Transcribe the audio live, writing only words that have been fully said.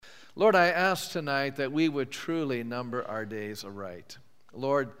Lord, I ask tonight that we would truly number our days aright.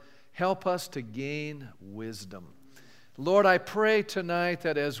 Lord, help us to gain wisdom. Lord, I pray tonight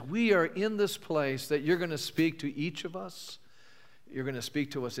that as we are in this place, that you're going to speak to each of us. You're going to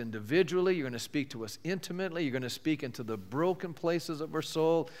speak to us individually. You're going to speak to us intimately. You're going to speak into the broken places of our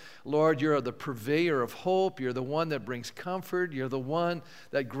soul. Lord, you're the purveyor of hope. You're the one that brings comfort. You're the one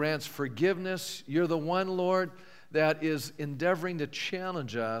that grants forgiveness. You're the one, Lord, that is endeavoring to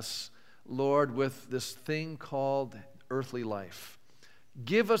challenge us, Lord, with this thing called earthly life.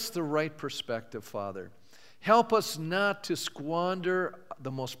 Give us the right perspective, Father. Help us not to squander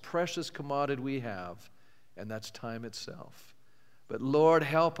the most precious commodity we have, and that's time itself. But Lord,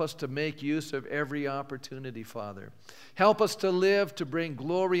 help us to make use of every opportunity, Father. Help us to live to bring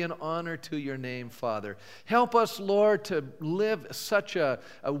glory and honor to your name, Father. Help us, Lord, to live such a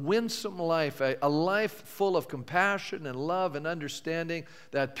winsome life, a life full of compassion and love and understanding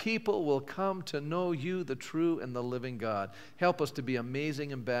that people will come to know you, the true and the living God. Help us to be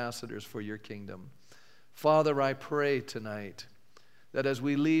amazing ambassadors for your kingdom. Father, I pray tonight that as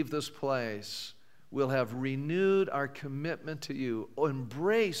we leave this place, we'll have renewed our commitment to you,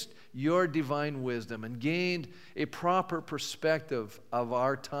 embraced your divine wisdom, and gained a proper perspective of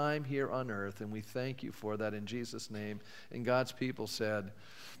our time here on earth. And we thank you for that in Jesus' name. And God's people said,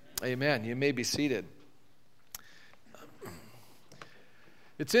 amen. You may be seated.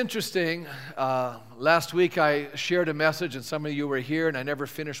 It's interesting. Last week I shared a message, and some of you were here, and I never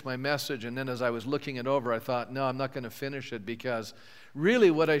finished my message. And then as I was looking it over, I thought, no, I'm not going to finish it, because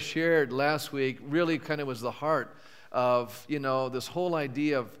really what I shared last week really kind of was the heart of, this whole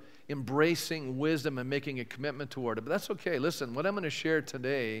idea of embracing wisdom and making a commitment toward it. But that's okay. Listen, what I'm going to share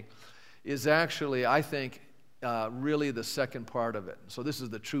today is actually, I think, really the second part of it. So this is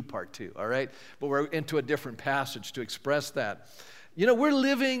the true part too, all right? But we're into a different passage to express that. We're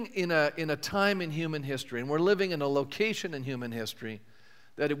living in a time in human history, and we're living in a location in human history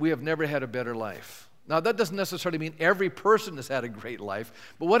that we have never had a better life. Now, that doesn't necessarily mean every person has had a great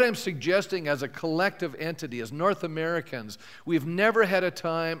life, but what I'm suggesting as a collective entity, as North Americans, we've never had a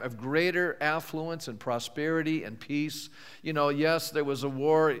time of greater affluence and prosperity and peace. Yes, there was a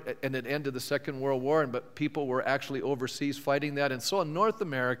war, and it ended the Second World War, but people were actually overseas fighting that. And so in North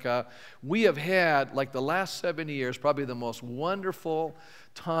America, we have had, like the last 70 years, probably the most wonderful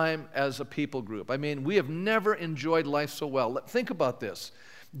time as a people group. I mean, we have never enjoyed life so well. Think about this.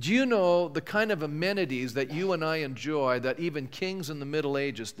 Do you know the kind of amenities that you and I enjoy that even kings in the Middle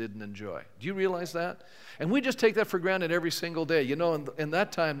Ages didn't enjoy? Do you realize that? And we just take that for granted every single day. In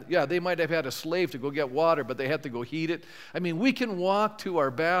that time, yeah, they might have had a slave to go get water, but they had to go heat it. I mean, we can walk to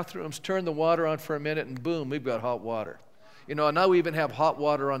our bathrooms, turn the water on for a minute, and boom, we've got hot water. And now we even have hot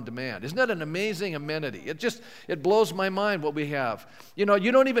water on demand. Isn't that an amazing amenity? It blows my mind what we have. You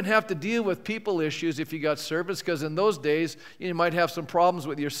don't even have to deal with people issues if you got servants, because in those days, you might have some problems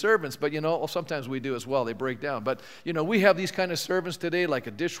with your servants, but sometimes we do as well. They break down. But, we have these kind of servants today, like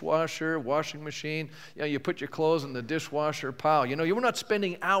a dishwasher, washing machine. You put your clothes in the dishwasher, pow. You're not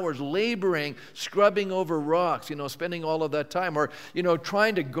spending hours laboring, scrubbing over rocks, spending all of that time, or,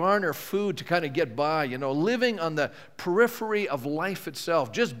 trying to garner food to kind of get by, living on the periphery of life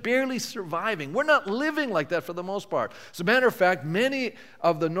itself, just barely surviving. We're not living like that for the most part. As a matter of fact, many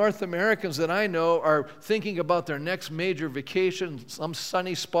of the North Americans that I know are thinking about their next major vacation, some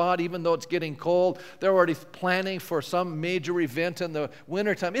sunny spot, even though it's getting cold. They're already planning for some major event in the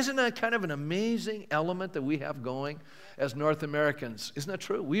wintertime. Isn't that kind of an amazing element that we have going as North Americans? Isn't that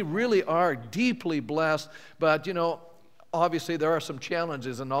true? We really are deeply blessed, but obviously there are some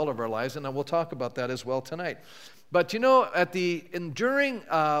challenges in all of our lives, and we'll talk about that as well tonight. But during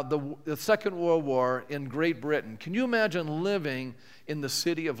the Second World War in Great Britain, can you imagine living in the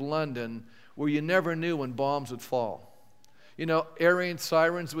city of London where you never knew when bombs would fall? Air raid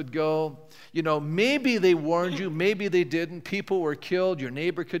sirens would go. Maybe they warned you, maybe they didn't. People were killed. Your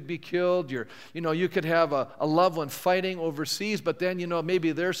neighbor could be killed. You could have a loved one fighting overseas, but then,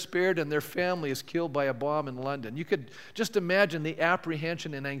 maybe their spirit and their family is killed by a bomb in London. You could just imagine the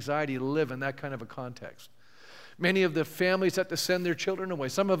apprehension and anxiety to live in that kind of a context. Many of the families had to send their children away.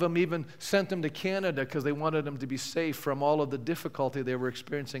 Some of them even sent them to Canada because they wanted them to be safe from all of the difficulty they were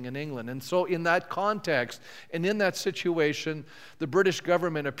experiencing in England. And so in that context and in that situation, the British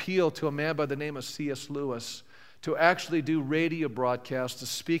government appealed to a man by the name of C.S. Lewis to actually do radio broadcasts to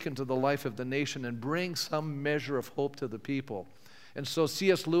speak into the life of the nation and bring some measure of hope to the people. And so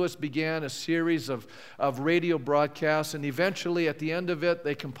C.S. Lewis began a series of radio broadcasts, and eventually at the end of it,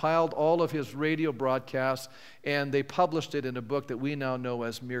 they compiled all of his radio broadcasts, and they published it in a book that we now know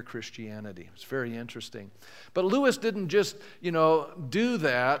as Mere Christianity. It's very interesting. But Lewis didn't just, do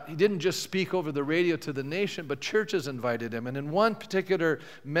that. He didn't just speak over the radio to the nation, but churches invited him. And in one particular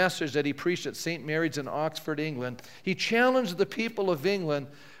message that he preached at St. Mary's in Oxford, England, he challenged the people of England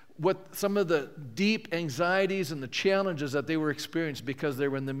with some of the deep anxieties and the challenges that they were experiencing because they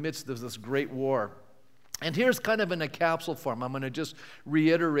were in the midst of this great war. And here's kind of in a capsule form. I'm going to just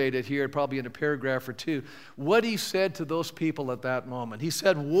reiterate it here, probably in a paragraph or two, what he said to those people at that moment. He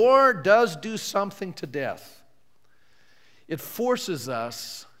said, war does do something to death. It forces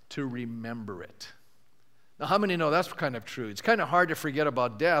us to remember it. Now, how many know that's kind of true? It's kind of hard to forget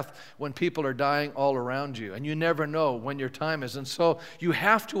about death when people are dying all around you, and you never know when your time is. And so you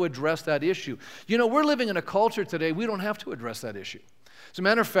have to address that issue. We're living in a culture today, we don't have to address that issue. As a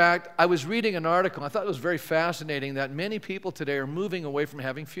matter of fact, I was reading an article. I thought it was very fascinating that many people today are moving away from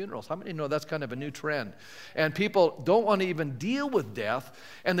having funerals. How many know that's kind of a new trend? And people don't want to even deal with death,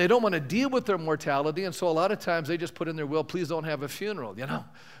 and they don't want to deal with their mortality, and so a lot of times they just put in their will, please don't have a funeral.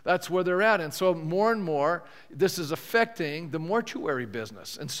 That's where they're at. And so more and more, this is affecting the mortuary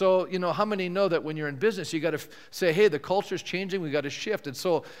business. And so, how many know that when you're in business, you got to say, hey, the culture's changing, we got to shift. And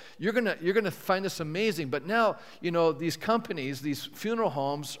so you're gonna find this amazing. But now, these companies, these funeral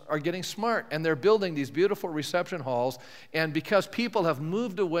homes are getting smart, and they're building these beautiful reception halls. And because people have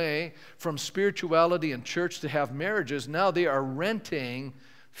moved away from spirituality and church to have marriages, now they are renting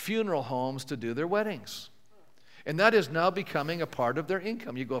funeral homes to do their weddings. And that is now becoming a part of their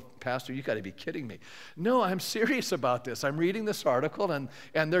income. You go, Pastor, you got to be kidding me. No, I'm serious about this. I'm reading this article, and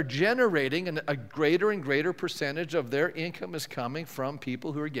they're generating a greater and greater percentage of their income is coming from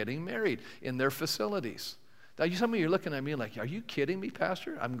people who are getting married in their facilities. Now, some of you are looking at me like, are you kidding me,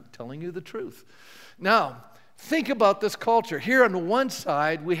 Pastor? I'm telling you the truth. Now, think about this culture. Here on the one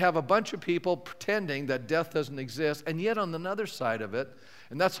side, we have a bunch of people pretending that death doesn't exist, and yet on another side of it,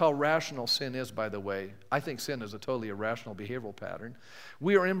 and that's how rational sin is, by the way. I think sin is a totally irrational behavioral pattern.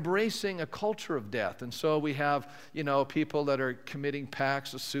 We are embracing a culture of death. And so we have, people that are committing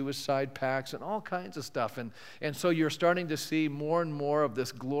pacts of suicide pacts and all kinds of stuff. And so you're starting to see more and more of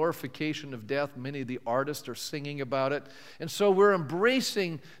this glorification of death. Many of the artists are singing about it. And so we're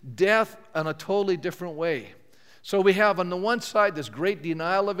embracing death in a totally different way. So we have on the one side this great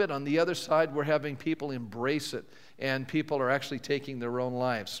denial of it. On the other side, we're having people embrace it. And people are actually taking their own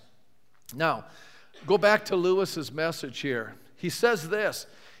lives. Now, go back to Lewis's message here. He says this.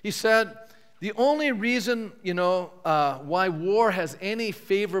 He said, the only reason, why war has any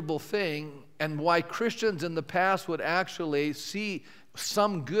favorable thing and why Christians in the past would actually see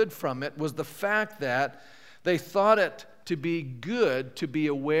some good from it was the fact that they thought it to be good to be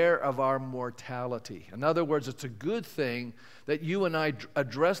aware of our mortality. In other words, it's a good thing that you and I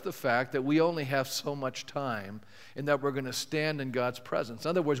address the fact that we only have so much time and that we're going to stand in God's presence. In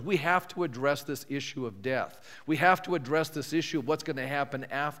other words, we have to address this issue of death. We have to address this issue of what's going to happen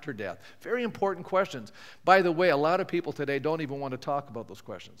after death. Very important questions. By the way, a lot of people today don't even want to talk about those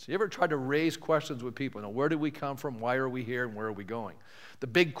questions. You ever try to raise questions with people? Where did we come from? Why are we here? And where are we going? The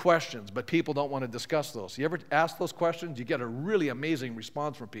big questions, but people don't want to discuss those. You ever ask those questions? You get a really amazing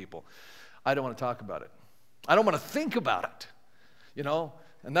response from people. I don't want to talk about it. I don't want to think about it.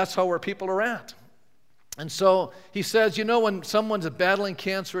 And that's how our people are at. And so he says, when someone's battling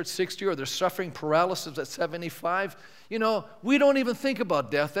cancer at 60 or they're suffering paralysis at 75, we don't even think about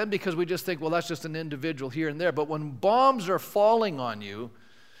death then because we just think, well, that's just an individual here and there. But when bombs are falling on you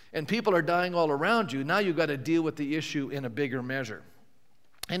and people are dying all around you, now you've got to deal with the issue in a bigger measure.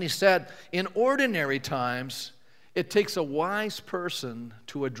 And he said, in ordinary times, it takes a wise person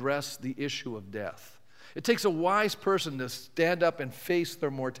to address the issue of death. It takes a wise person to stand up and face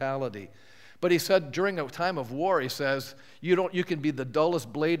their mortality. But he said during a time of war, he says, you can be the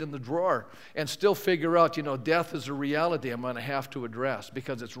dullest blade in the drawer and still figure out, death is a reality I'm going to have to address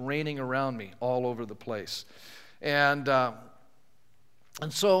because it's raining around me all over the place. And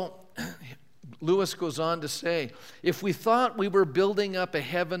so Lewis goes on to say, if we thought we were building up a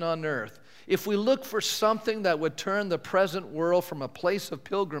heaven on earth, if we look for something that would turn the present world from a place of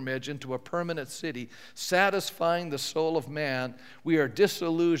pilgrimage into a permanent city, satisfying the soul of man, we are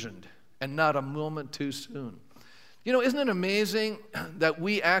disillusioned and not a moment too soon. Isn't it amazing that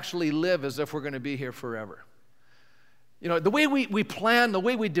we actually live as if we're going to be here forever? The way we plan, the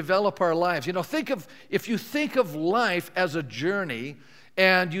way we develop our lives. If you think of life as a journey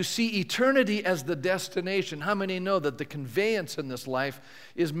and you see eternity as the destination, how many know that the conveyance in this life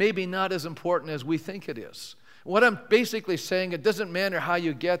is maybe not as important as we think it is? What I'm basically saying, it doesn't matter how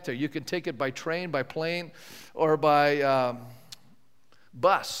you get there. You can take it by train, by plane, or by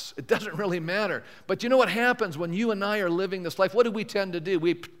bus. It doesn't really matter. But you know what happens when you and I are living this life? What do we tend to do?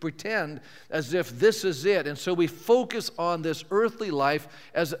 We pretend as if this is it. And so we focus on this earthly life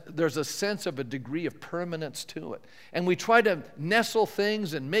as there's a sense of a degree of permanence to it. And we try to nestle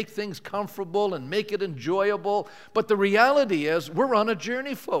things and make things comfortable and make it enjoyable. But the reality is we're on a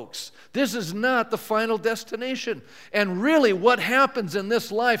journey, folks. This is not the final destination. And really what happens in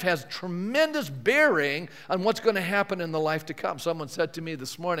this life has tremendous bearing on what's going to happen in the life to come. Someone said to me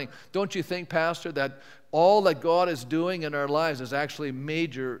this morning, don't you think, Pastor, that all that God is doing in our lives is actually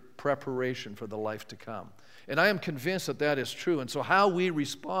major preparation for the life to come? And I am convinced that that is true. And so how we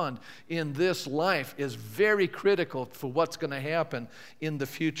respond in this life is very critical for what's going to happen in the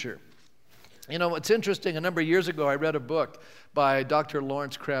future. You know, it's interesting. A number of years ago, I read a book by Dr.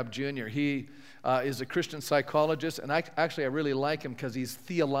 Lawrence Crabb Jr. He is a Christian psychologist, and I really like him because he's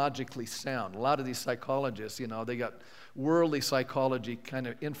theologically sound. A lot of these psychologists, you know, they got worldly psychology kind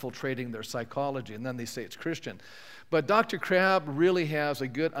of infiltrating their psychology, and then they say it's Christian. But Dr. Crabb really has a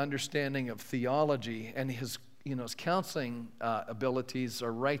good understanding of theology, and his counseling abilities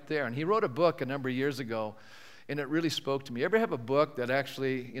are right there. And he wrote a book a number of years ago, and it really spoke to me. You ever have a book that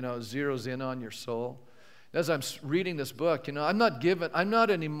actually, zeroes in on your soul? As I'm reading this book, I'm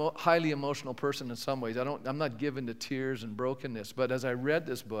not an highly emotional person in some ways. I'm not given to tears and brokenness. But as I read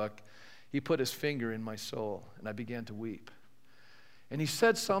this book, he put his finger in my soul, and I began to weep. And he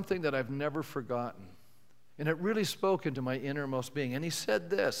said something that I've never forgotten. And it really spoke into my innermost being. And he said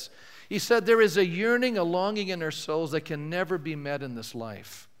this. He said, there is a yearning, a longing in our souls that can never be met in this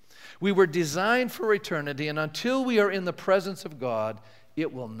life. We were designed for eternity, and until we are in the presence of God,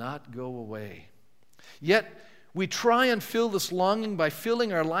 it will not go away. Yet, we try and fill this longing by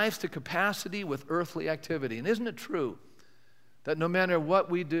filling our lives to capacity with earthly activity. And isn't it true that no matter what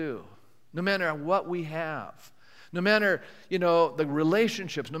we do, no matter what we have, no matter, the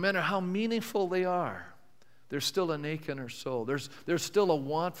relationships, no matter how meaningful they are, there's still an ache in our soul. There's still a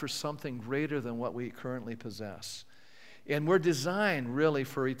want for something greater than what we currently possess. And we're designed really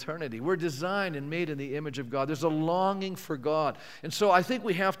for eternity. We're designed and made in the image of God. There's a longing for God. And so I think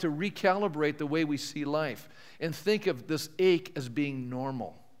we have to recalibrate the way we see life and think of this ache as being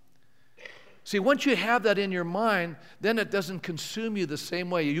normal. See, once you have that in your mind, then it doesn't consume you the same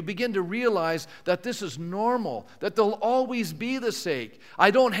way. You begin to realize that this is normal, that there'll always be this ache.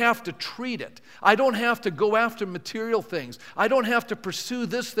 I don't have to treat it. I don't have to go after material things. I don't have to pursue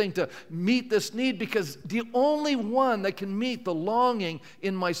this thing to meet this need, because the only one that can meet the longing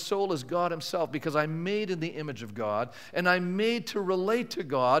in my soul is God Himself, because I'm made in the image of God, and I'm made to relate to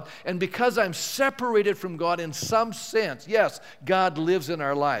God, and because I'm separated from God in some sense. Yes, God lives in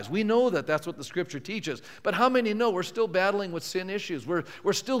our lives. We know that that's what the Scripture teaches. But how many know we're still battling with sin issues?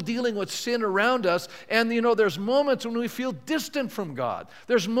 We're still dealing with sin around us. And there's moments when we feel distant from God.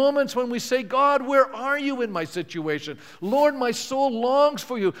 There's moments when we say, God, where are you in my situation? Lord, my soul longs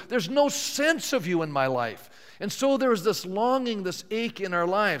for you. There's no sense of you in my life. And so there's this longing, this ache in our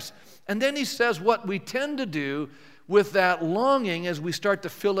lives. And then he says what we tend to do with that longing is we start to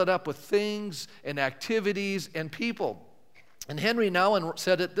fill it up with things and activities and people. And Henry Nouwen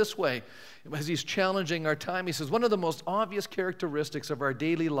said it this way, as he's challenging our time. He says, one of the most obvious characteristics of our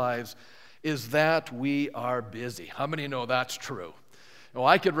daily lives is that we are busy. How many know that's true? Well,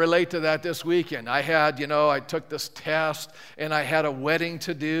 I could relate to that this weekend. I had, I took this test, and I had a wedding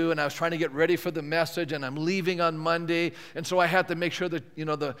to do, and I was trying to get ready for the message, and I'm leaving on Monday, and so I had to make sure that,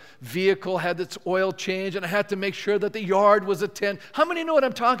 the vehicle had its oil changed, and I had to make sure that the yard was attended. How many know what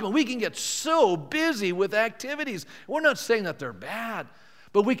I'm talking about? We can get so busy with activities. We're not saying that they're bad,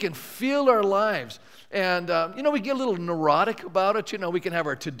 but we can feel our lives. And, we get a little neurotic about it. We can have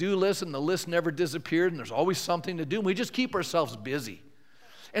our to-do list, and the list never disappeared, and there's always something to do. And we just keep ourselves busy.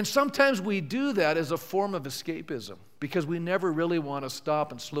 And sometimes we do that as a form of escapism, because we never really want to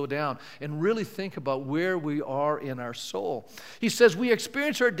stop and slow down and really think about where we are in our soul. He says we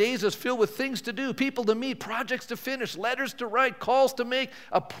experience our days as filled with things to do, people to meet, projects to finish, letters to write, calls to make,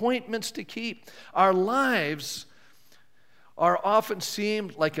 appointments to keep. Our lives are often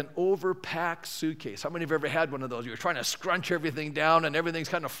seemed like an overpacked suitcase. How many have ever had one of those? You're trying to scrunch everything down and everything's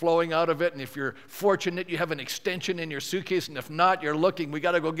kind of flowing out of it, and if you're fortunate, you have an extension in your suitcase, and if not, you're looking, we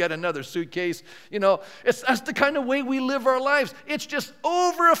got to go get another suitcase. That's the kind of way we live our lives. It's just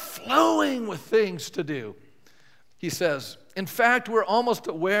overflowing with things to do. He says, in fact, we're almost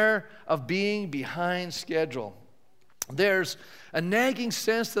aware of being behind schedule. There's a nagging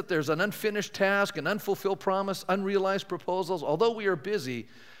sense that there's an unfinished task, an unfulfilled promise, unrealized proposals. Although we are busy,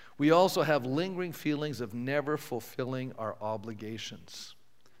 we also have lingering feelings of never fulfilling our obligations.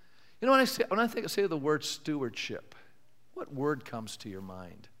 You know, when I say the word stewardship, what word comes to your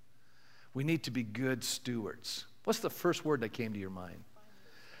mind? We need to be good stewards. What's the first word that came to your mind?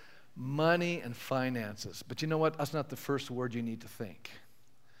 Money and finances. But you know what? That's not the first word you need to think.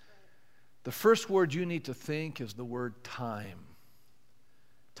 The first word you need to think is the word time.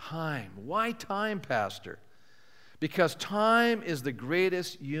 Time. Why time, Pastor? Because time is the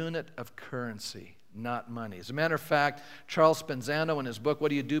greatest unit of currency, not money. As a matter of fact, Charles Spenzano, in his book, What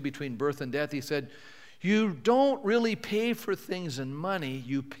Do You Do Between Birth and Death, he said, you don't really pay for things in money,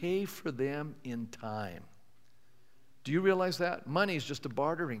 you pay for them in time. Do you realize that? Money is just a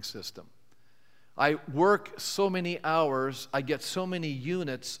bartering system. I work so many hours, I get so many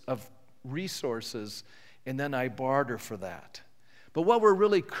units of resources, and then I barter for that. But what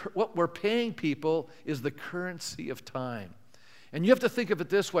we're paying people is the currency of time. And you have to think of it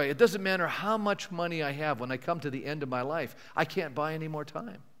this way. It doesn't matter how much money I have when I come to the end of my life. I can't buy any more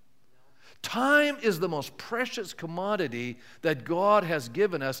time. Time is the most precious commodity that God has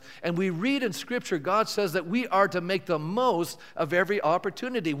given us. And we read in Scripture, God says that we are to make the most of every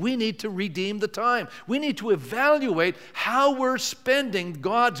opportunity. We need to redeem the time. We need to evaluate how we're spending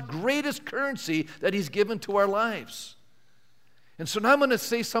God's greatest currency that He's given to our lives. And so now I'm going to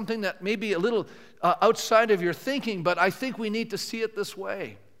say something that may be a little outside of your thinking, but I think we need to see it this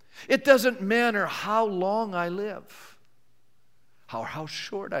way. It doesn't matter how long I live, how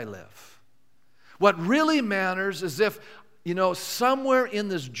short I live. What really matters is if, somewhere in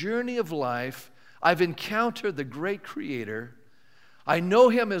this journey of life, I've encountered the great Creator. I know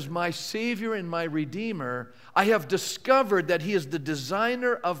Him as my Savior and my Redeemer. I have discovered that He is the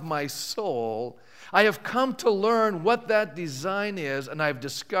designer of my soul. I have come to learn what that design is, and I've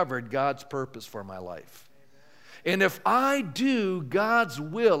discovered God's purpose for my life. And if I do God's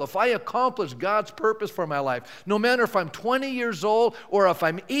will, if I accomplish God's purpose for my life, no matter if I'm 20 years old or if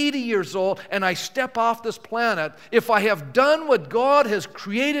I'm 80 years old and I step off this planet, if I have done what God has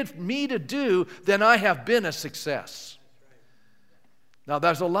created me to do, then I have been a success. Now,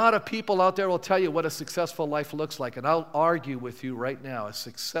 there's a lot of people out there who will tell you what a successful life looks like, and I'll argue with you right now. A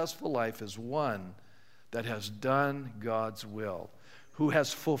successful life is one that has done God's will, who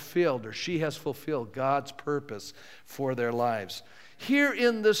has fulfilled or she has fulfilled God's purpose for their lives. Here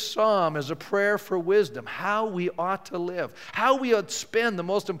in this psalm is a prayer for wisdom, how we ought to live, how we ought to spend the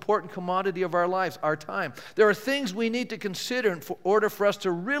most important commodity of our lives, our time. There are things we need to consider in order for us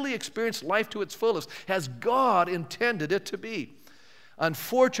to really experience life to its fullest, as God intended it to be.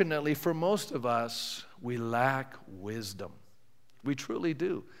 Unfortunately, for most of us, we lack wisdom. We truly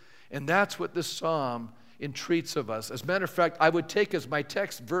do. And that's what this psalm entreats of us. As a matter of fact, I would take as my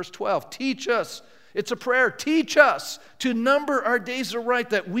text verse 12. Teach us. It's a prayer. Teach us to number our days aright,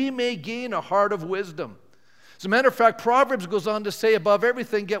 that we may gain a heart of wisdom. As a matter of fact, Proverbs goes on to say, above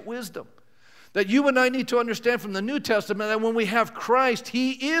everything, get wisdom. That you and I need to understand from the New Testament that when we have Christ,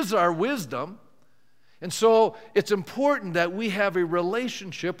 He is our wisdom. And so it's important that we have a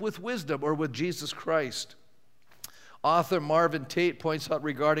relationship with wisdom, or with Jesus Christ. Author Marvin Tate points out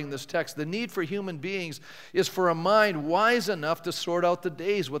regarding this text, the need for human beings is for a mind wise enough to sort out the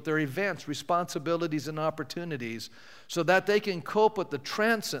days with their events, responsibilities, and opportunities, so that they can cope with the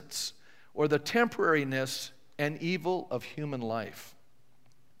transience or the temporariness and evil of human life.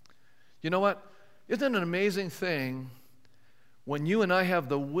 You know what? Isn't it an amazing thing when you and I have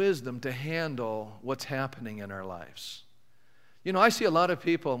the wisdom to handle what's happening in our lives? I see a lot of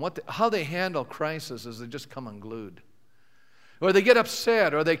people, and how they handle crisis is they just come unglued. Or they get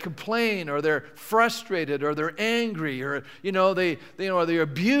upset, or they complain, or they're frustrated, or they're angry, or they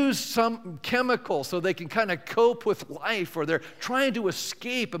abuse some chemical so they can kind of cope with life, or they're trying to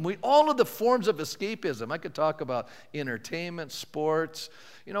escape. And all of the forms of escapism. I could talk about entertainment, sports.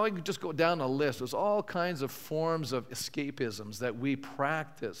 I could just go down the list. There's all kinds of forms of escapisms that we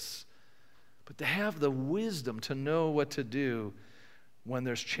practice. But to have the wisdom to know what to do when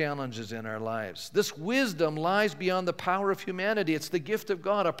there's challenges in our lives. This wisdom lies beyond the power of humanity. It's the gift of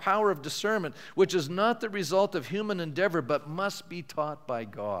God, a power of discernment, which is not the result of human endeavor, but must be taught by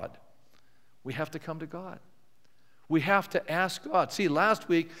God. We have to come to God. We have to ask God. See, last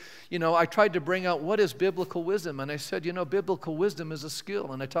week, I tried to bring out what is biblical wisdom, and I said, biblical wisdom is a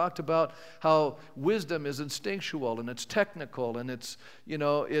skill, and I talked about how wisdom is instinctual, and it's technical, and it's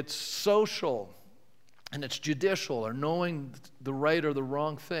social, and it's judicial, or knowing the right or the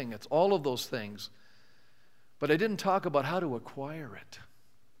wrong thing. It's all of those things. But I didn't talk about how to acquire it.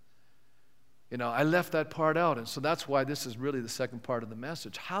 I left that part out, and so that's why this is really the second part of the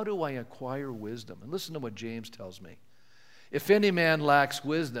message. How do I acquire wisdom? And listen to what James tells me. If any man lacks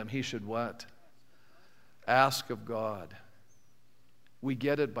wisdom, he should what? Ask of God. We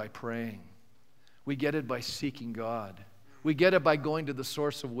get it by praying. We get it by seeking God. We get it by going to the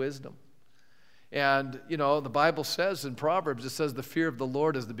source of wisdom. And, you know, the Bible says in Proverbs, it says the fear of the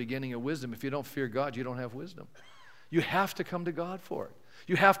Lord is the beginning of wisdom. If you don't fear God, you don't have wisdom. You have to come to God for it.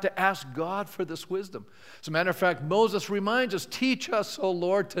 You have to ask God for this wisdom. As a matter of fact, Moses reminds us, teach us, O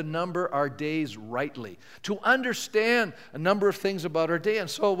Lord, to number our days rightly, to understand a number of things about our day. And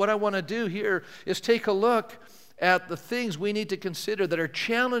so what I want to do here is take a look at the things we need to consider that are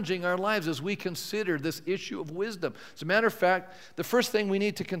challenging our lives as we consider this issue of wisdom. As a matter of fact, the first thing we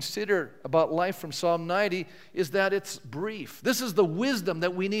need to consider about life from Psalm 90 is that it's brief. This is the wisdom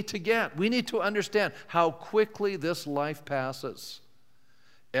that we need to get. We need to understand how quickly this life passes.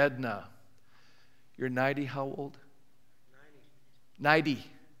 Edna, you're 90, how old? 90.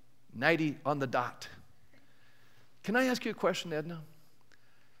 90 on the dot. Can I ask you a question, Edna?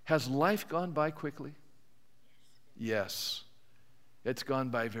 Has life gone by quickly? Yes. It's gone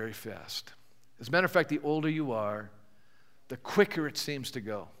by very fast. As a matter of fact, the older you are, the quicker it seems to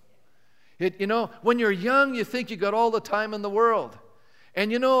go. You know, when you're young, you think you got all the time in the world.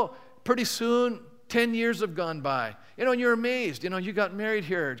 And you know, pretty soon, 10 years have gone by. You know, and you're amazed. You know, you got married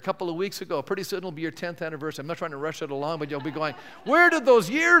here a couple of weeks ago. Pretty soon it'll be your 10th anniversary. I'm not trying to rush it along, but you'll be going, where did those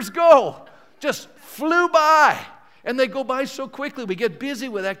years go? Just flew by. And they go by so quickly. We get busy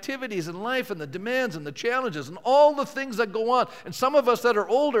with activities and life and the demands and the challenges and all the things that go on. And some of us that are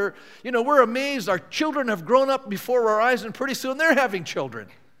older, you know, we're amazed. Our children have grown up before our eyes, and pretty soon they're having children.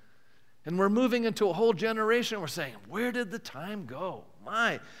 And we're moving into a whole generation. We're saying, where did the time go?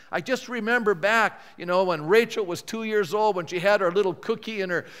 My, I just remember back, you know, when Rachel was 2 years old, when she had her little cookie in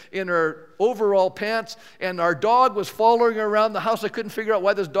her overall pants, and our dog was following her around the house. I couldn't figure out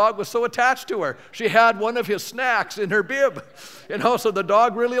why this dog was so attached to her. She had one of his snacks in her bib, you know, so the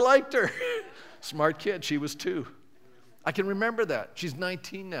dog really liked her. Smart kid, she was 2. I can remember that. She's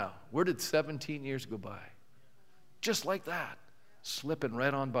 19 now. Where did 17 years go by? Just like that. Slipping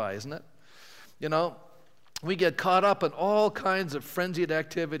right on by, isn't it? You know, we get caught up in all kinds of frenzied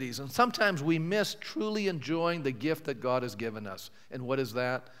activities, and sometimes we miss truly enjoying the gift that God has given us. And what is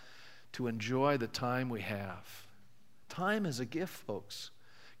that? To enjoy the time we have. Time is a gift, folks.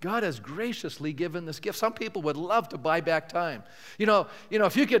 God has graciously given this gift. Some people would love to buy back time. If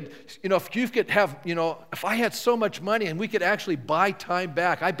I had so much money and we could actually buy time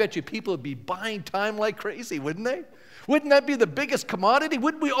back, I bet you people would be buying time like crazy, wouldn't they? Wouldn't that be the biggest commodity?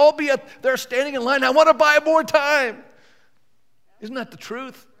 Wouldn't we all be there standing in line? I want to buy more time. Isn't that the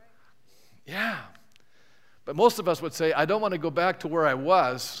truth? Yeah. But most of us would say, I don't want to go back to where I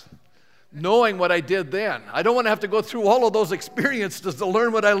was, knowing what I did then. I don't want to have to go through all of those experiences to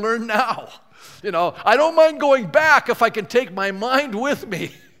learn what I learn now. You know, I don't mind going back if I can take my mind with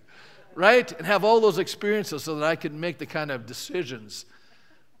me, right? And have all those experiences so that I can make the kind of decisions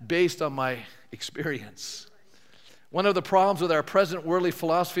based on my experience. One of the problems with our present worldly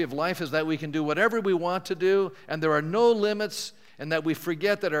philosophy of life is that we can do whatever we want to do, and there are no limits, and that we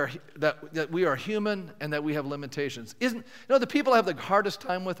forget that we are human and that we have limitations. The people I have the hardest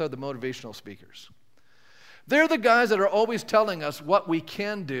time with are the motivational speakers. They're the guys that are always telling us what we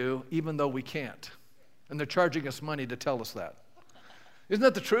can do even though we can't. And they're charging us money to tell us that. Isn't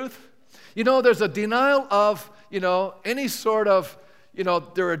that the truth? You know, there's a denial of, any sort of,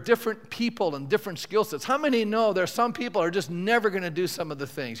 there are different people and different skill sets. How many know there are some people who are just never going to do some of the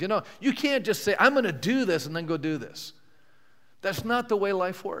things? You can't just say, I'm going to do this and then go do this. That's not the way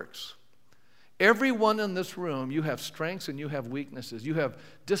life works. Everyone in this room, you have strengths and you have weaknesses. You have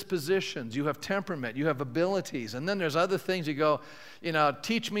dispositions, you have temperament, you have abilities. And then there's other things you go,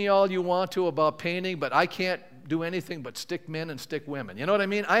 teach me all you want to about painting, but I can't do anything but stick men and stick women. You know what I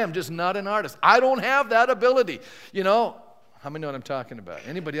mean? I am just not an artist. I don't have that ability. How many know what I'm talking about?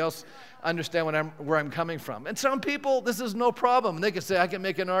 Anybody else understand where I'm coming from? And some people, this is no problem. And they can say, I can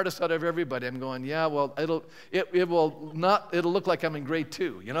make an artist out of everybody. I'm going, yeah, well, it'll look like I'm in grade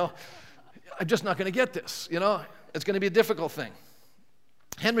 2, I'm just not going to get this, It's going to be a difficult thing.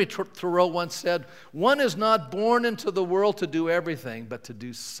 Henry Thoreau once said, one is not born into the world to do everything, but to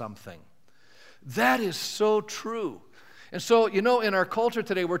do something. That is so true. And so, in our culture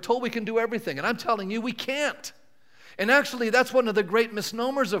today, we're told we can do everything. And I'm telling you, we can't. And actually, that's one of the great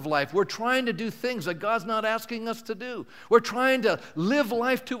misnomers of life. We're trying to do things that God's not asking us to do. We're trying to live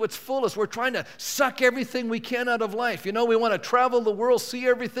life to its fullest. We're trying to suck everything we can out of life. We want to travel the world, see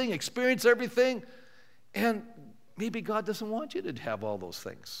everything, experience everything. And maybe God doesn't want you to have all those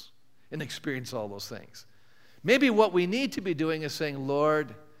things and experience all those things. Maybe what we need to be doing is saying,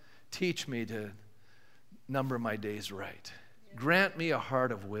 Lord, teach me to number my days right. Grant me a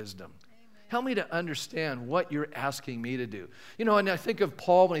heart of wisdom. Help me to understand what you're asking me to do. You know, and I think of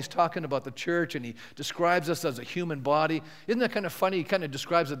Paul when he's talking about the church and he describes us as a human body. Isn't that kind of funny? He kind of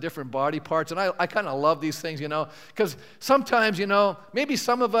describes the different body parts. And I kind of love these things, you know, because sometimes, you know, maybe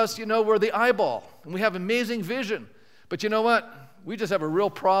some of us, you know, we're the eyeball and we have amazing vision. But you know what? We just have a real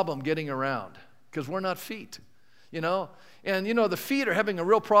problem getting around because we're not feet, you know. And, you know, the feet are having a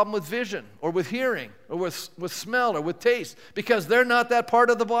real problem with vision or with hearing or with smell or with taste because they're not that part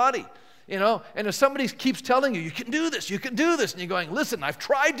of the body. You know, and if somebody keeps telling you, you can do this, and you're going, listen, I've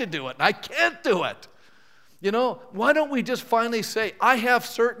tried to do it, and I can't do it. You know, why don't we just finally say, I have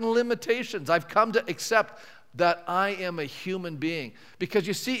certain limitations. I've come to accept that I am a human being. Because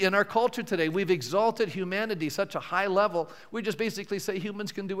you see, in our culture today, we've exalted humanity such a high level, we just basically say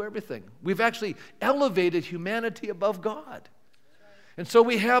humans can do everything. We've actually elevated humanity above God. And so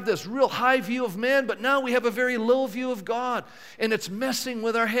we have this real high view of man, but now we have a very low view of God. And it's messing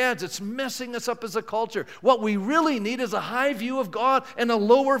with our heads. It's messing us up as a culture. What we really need is a high view of God and a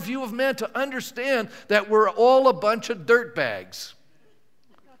lower view of man to understand that we're all a bunch of dirtbags.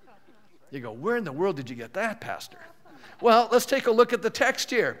 You go, where in the world did you get that, Pastor? Well, let's take a look at the text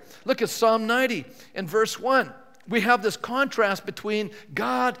here. Look at Psalm 90 and verse 1. We have this contrast between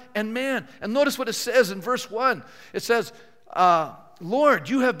God and man. And notice what it says in verse 1. It says, Lord,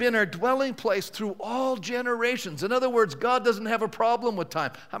 you have been our dwelling place through all generations. In other words, God doesn't have a problem with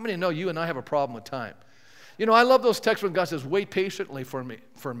time. How many know you and I have a problem with time? You know, I love those texts when God says, wait patiently for me.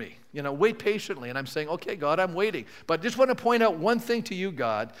 You know, wait patiently. And I'm saying, okay, God, I'm waiting. But just want to point out one thing to you,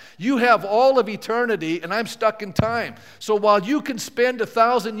 God. You have all of eternity, and I'm stuck in time. So while you can spend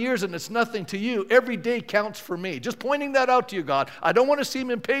 1,000 years and it's nothing to you, every day counts for me. Just pointing that out to you, God. I don't want to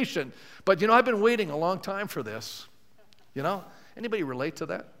seem impatient, but, you know, I've been waiting a long time for this. You know? Anybody relate to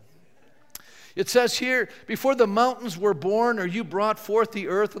that? It says here, before the mountains were born, or you brought forth the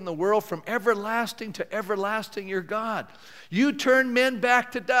earth and the world, from everlasting to everlasting, your God. You turn men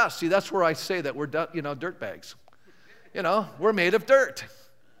back to dust. See, that's where I say that we're, dirt bags. You know, we're made of dirt,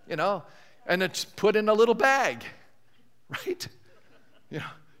 you know, and it's put in a little bag, right? You know,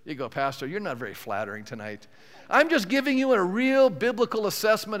 you go, Pastor, you're not very flattering tonight. I'm just giving you a real biblical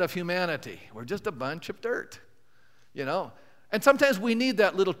assessment of humanity. We're just a bunch of dirt, you know. And sometimes we need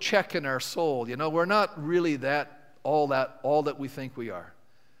that little check in our soul. You know, we're not really all that we think we are.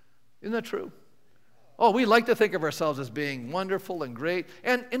 Isn't that true? Oh, we like to think of ourselves as being wonderful and great.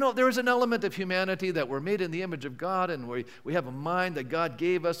 And, you know, there is an element of humanity that we're made in the image of God, and we have a mind that God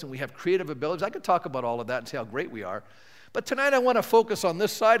gave us, and we have creative abilities. I could talk about all of that and see how great we are. But tonight I want to focus on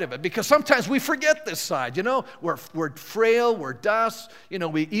this side of it, because sometimes we forget this side. You know, we're frail, we're dust, you know,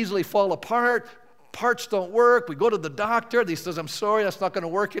 we easily fall apart. Parts don't work. We go to the doctor. He says, I'm sorry, that's not going to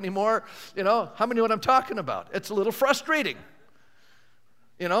work anymore. You know, how many know what I'm talking about? It's a little frustrating.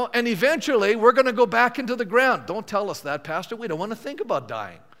 You know, and eventually we're going to go back into the ground. Don't tell us that, Pastor. We don't want to think about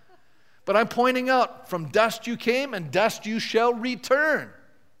dying. But I'm pointing out, from dust you came and dust you shall return.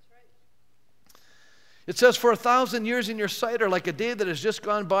 It says, for 1,000 years in your sight are like a day that has just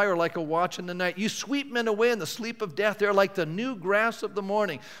gone by, or like a watch in the night. You sweep men away in the sleep of death. They're like the new grass of the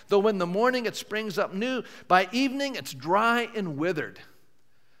morning. Though when the morning it springs up new, by evening it's dry and withered.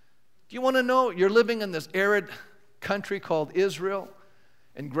 Do you want to know, you're living in this arid country called Israel,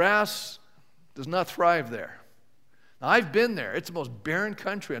 and grass does not thrive there. Now, I've been there. It's the most barren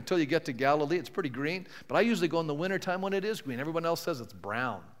country until you get to Galilee. It's pretty green, but I usually go in the wintertime when it is green. Everyone else says it's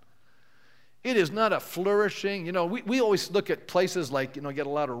brown. It is not a flourishing, you know, we always look at places like, you know, get a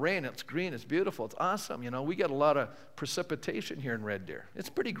lot of rain. It's green, it's beautiful, it's awesome. You know, we get a lot of precipitation here in Red Deer. It's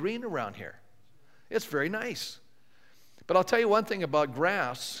pretty green around here. It's very nice. But I'll tell you one thing about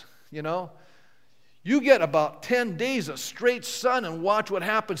grass, you know, you get about 10 days of straight sun and watch what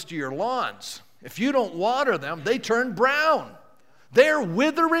happens to your lawns. If you don't water them, they turn brown. They're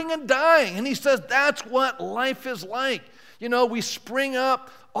withering and dying. And he says that's what life is like. You know, we spring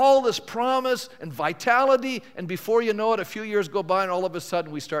up, all this promise and vitality, and before you know it, a few years go by, and all of a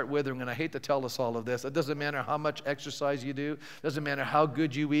sudden we start withering. And I hate to tell us all of this. It doesn't matter how much exercise you do. It doesn't matter how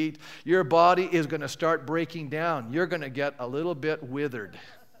good you eat. Your body is going to start breaking down. You're going to get a little bit withered.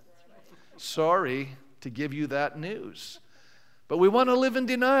 Sorry to give you that news. But we want to live in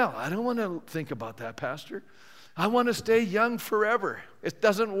denial. I don't want to think about that, Pastor. I want to stay young forever. It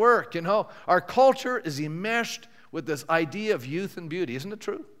doesn't work, you know. Our culture is enmeshed with this idea of youth and beauty. Isn't it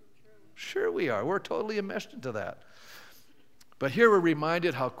true? Sure we are. We're totally enmeshed into that. But here we're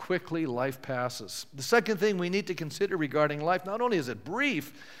reminded how quickly life passes. The second thing we need to consider regarding life, not only is it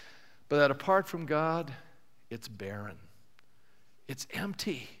brief, but that apart from God, it's barren. It's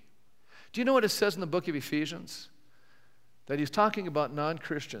empty. Do you know what it says in the book of Ephesians? that he's talking about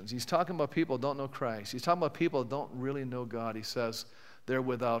non-Christians. He's talking about people who don't know Christ. He's talking about people who don't really know God. He says they're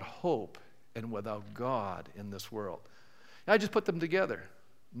without hope and without God in this world. And I just put them together.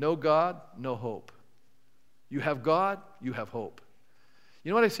 No God, no hope. You have God, you have hope.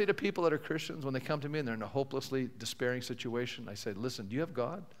 You know what I say to people that are Christians when they come to me and they're in a hopelessly despairing situation? I say, listen, do you have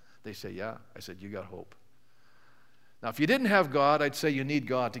God? They say, yeah. I said, you got hope. Now, if you didn't have God, I'd say you need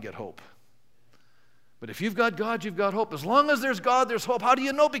God to get hope. But if you've got God, you've got hope. As long as there's God, there's hope. How do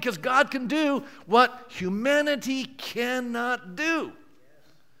you know? Because God can do what humanity cannot do.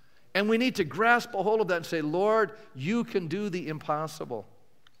 And we need to grasp a hold of that and say, Lord, you can do the impossible.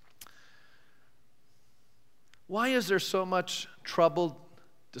 Why is there so much troubled,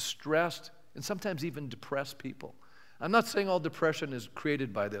 distressed, and sometimes even depressed people? I'm not saying all depression is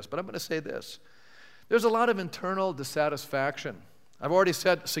created by this, but I'm going to say this. There's a lot of internal dissatisfaction. I've already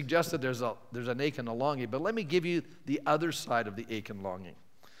suggested there's an ache and a longing, but let me give you the other side of the ache and longing.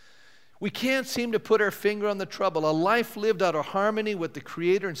 We can't seem to put our finger on the trouble. A life lived out of harmony with the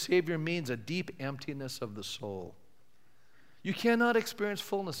Creator and Savior means a deep emptiness of the soul. You cannot experience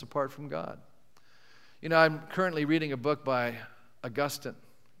fullness apart from God. You know, I'm currently reading a book by Augustine,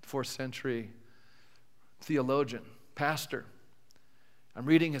 4th century theologian, pastor. I'm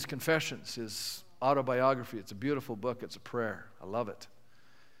reading his Confessions, his autobiography. It's a beautiful book. It's a prayer. I love it.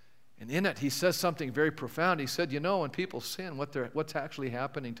 And in it, he says something very profound. He said, you know, when people sin, what's actually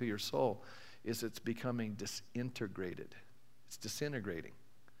happening to your soul is it's becoming disintegrated. It's disintegrating.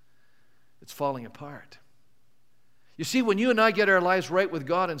 It's falling apart. You see, when you and I get our lives right with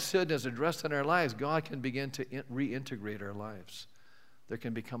God and sin is addressed in our lives, God can begin to reintegrate our lives. There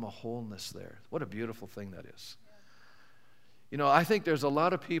can become a wholeness there. What a beautiful thing that is. You know, I think there's a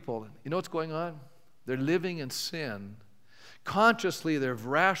lot of people, you know what's going on? They're living in sin. Consciously, they've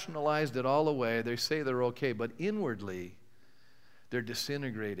rationalized it all away. They say they're okay, but inwardly, they're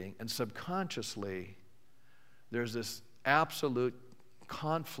disintegrating. And subconsciously, there's this absolute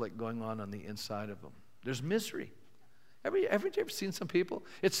conflict going on the inside of them. There's misery. Ever seen some people?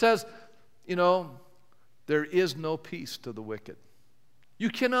 It says, you know, there is no peace to the wicked. You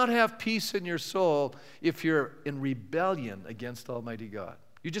cannot have peace in your soul if you're in rebellion against Almighty God.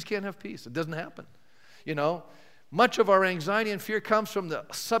 You just can't have peace. It doesn't happen. You know, much of our anxiety and fear comes from the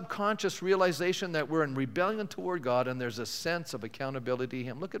subconscious realization that we're in rebellion toward God and there's a sense of accountability to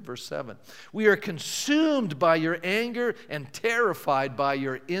Him. Look at verse 7. We are consumed by your anger and terrified by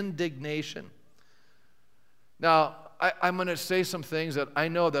your indignation. Now, I'm going to say some things that I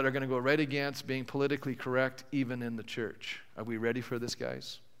know that are going to go right against being politically correct even in the church. Are we ready for this,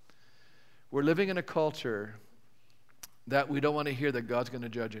 guys? We're living in a culture that we don't want to hear that God's going to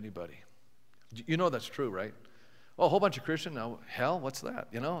judge anybody. You know that's true, right? Oh, a whole bunch of Christians, now, hell, what's that?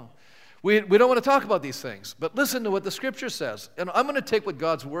 You know, we don't want to talk about these things. But listen to what the Scripture says. And I'm going to take what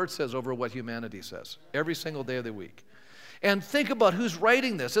God's Word says over what humanity says every single day of the week. And think about who's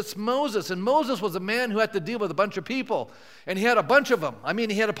writing this. It's Moses. And Moses was a man who had to deal with a bunch of people. And he had a bunch of them. I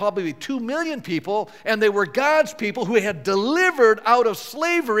mean, he had probably 2 million people. And they were God's people who had delivered out of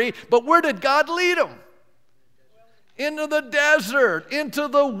slavery. But where did God lead them? Into the desert, into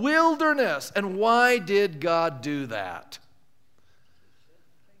the wilderness. And why did God do that?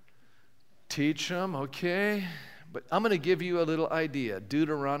 Teach them, okay. But I'm going to give you a little idea.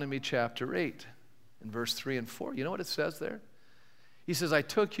 Deuteronomy chapter 8. In verse 3 and 4, you know what it says there? He says, I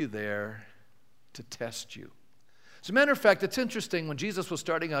took you there to test you. As a matter of fact, it's interesting, when Jesus was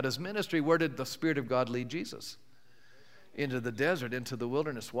starting out his ministry, where did the Spirit of God lead Jesus? Into the desert, into the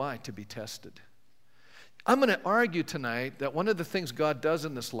wilderness. Why? To be tested. I'm going to argue tonight that one of the things God does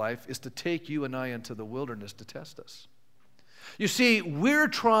in this life is to take you and I into the wilderness to test us. You see, we're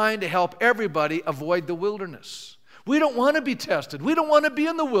trying to help everybody avoid the wilderness. We don't want to be tested. We don't want to be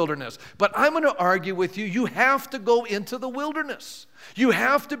in the wilderness. But I'm going to argue with you, you have to go into the wilderness. You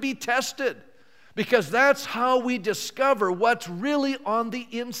have to be tested, because that's how we discover what's really on the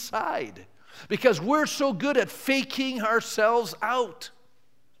inside. Because we're so good at faking ourselves out.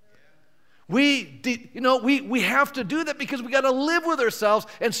 We have to do that because we got to live with ourselves,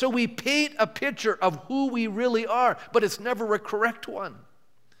 and so we paint a picture of who we really are, but it's never a correct one.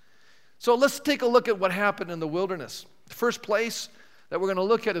 So let's take a look at what happened in the wilderness. The first place that we're going to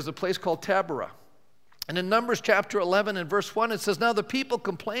look at is a place called Taberah. And in Numbers chapter 11 and verse 1, it says, now the people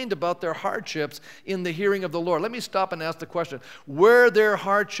complained about their hardships in the hearing of the Lord. Let me stop and ask the question. Were there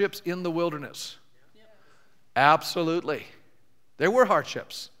hardships in the wilderness? Yep. Absolutely. There were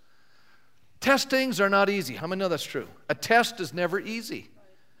hardships. Testings are not easy. How many know that's true? A test is never easy.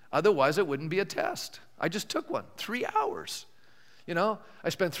 Otherwise, it wouldn't be a test. I just took one. 3 hours. You know, I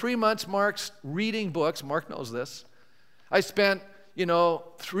spent 3 months, Mark, reading books. Mark knows this. I spent,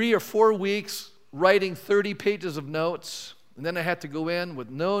 3 or 4 weeks writing 30 pages of notes, and then I had to go in with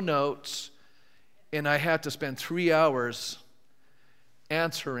no notes, and I had to spend 3 hours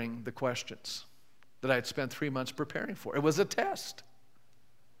answering the questions that I had spent 3 months preparing for. It was a test.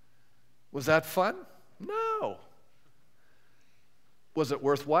 Was that fun? No. Was it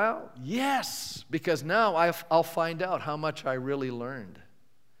worthwhile? Yes, because now I'll find out how much I really learned.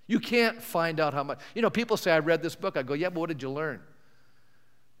 You can't find out how much. People say, I read this book. I go, yeah, but what did you learn?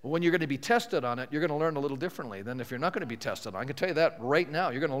 Well, when you're going to be tested on it, you're going to learn a little differently than if you're not going to be tested on it. I can tell you that right now.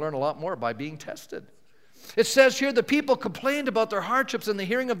 You're going to learn a lot more by being tested. It says here, the people complained about their hardships in the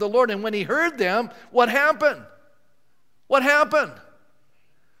hearing of the Lord, and when he heard them, what happened? What happened?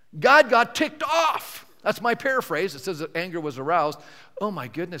 God got ticked off. That's my paraphrase. It says that anger was aroused. Oh my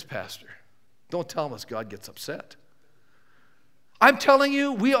goodness, Pastor. Don't tell us God gets upset. I'm telling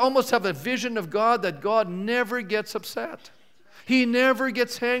you, we almost have a vision of God that God never gets upset. He never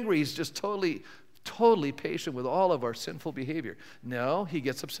gets angry. He's just totally patient with all of our sinful behavior. No, he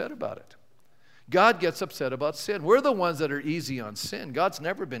gets upset about it. God gets upset about sin. We're the ones that are easy on sin. God's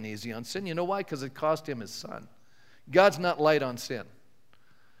never been easy on sin. You know why? Because it cost him his son. God's not light on sin.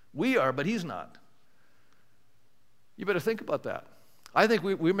 We are, but he's not. You better think about that. I think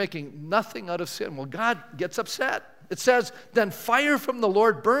we're making nothing out of sin. Well, God gets upset. It says, then fire from the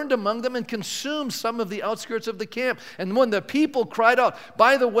Lord burned among them and consumed some of the outskirts of the camp. And when the people cried out,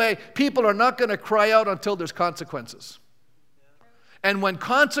 by the way, people are not going to cry out until there's consequences. And when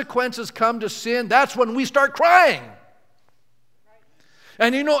consequences come to sin, that's when we start crying.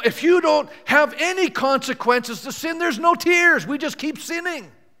 And if you don't have any consequences to sin, there's no tears. We just keep sinning.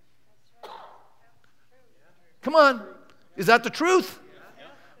 Come on. Is that the truth?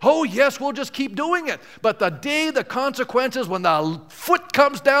 Oh, yes, we'll just keep doing it. But the day the consequences, when the foot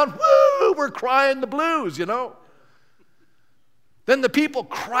comes down, woo, we're crying the blues, Then the people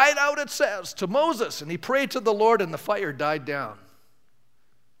cried out, it says, to Moses, and he prayed to the Lord, and the fire died down.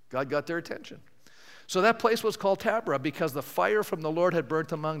 God got their attention. So that place was called Taberah because the fire from the Lord had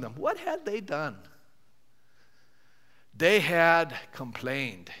burnt among them. What had they done? They had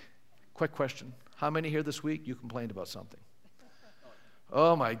complained. Quick question. How many here this week, you complained about something?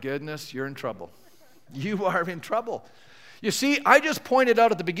 Oh my goodness, you're in trouble. You are in trouble. You see, I just pointed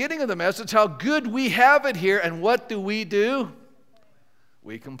out at the beginning of the message how good we have it here, and what do?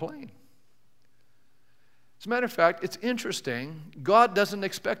 We complain. As a matter of fact, it's interesting. God doesn't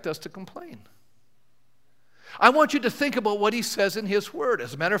expect us to complain. I want you to think about what he says in his word.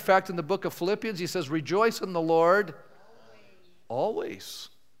 As a matter of fact, in the book of Philippians, he says, rejoice in the Lord always.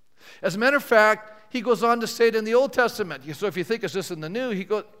 As a matter of fact, he goes on to say it in the Old Testament. So if you think it's just in the New, he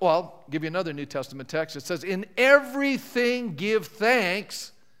goes, well, I'll give you another New Testament text. It says, in everything give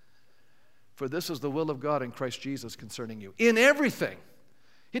thanks, for this is the will of God in Christ Jesus concerning you. In everything.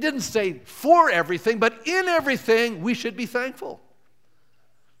 He didn't say for everything, but in everything we should be thankful.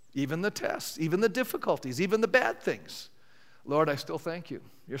 Even the tests, even the difficulties, even the bad things. Lord, I still thank you.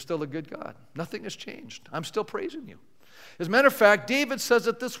 You're still a good God. Nothing has changed. I'm still praising you. As a matter of fact, David says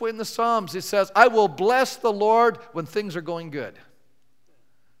it this way in the Psalms. He says, I will bless the Lord when things are going good.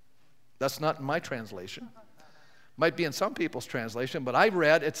 That's not in my translation. Might be in some people's translation, but I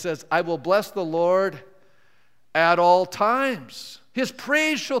read, it says, I will bless the Lord at all times. His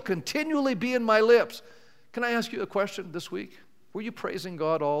praise shall continually be in my lips. Can I ask you a question this week? Were you praising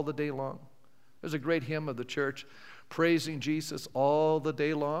God all the day long? There's a great hymn of the church, praising Jesus all the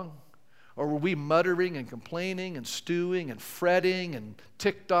day long. Or were we muttering and complaining and stewing and fretting and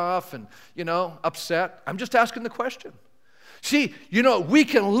ticked off and, upset? I'm just asking the question. See, we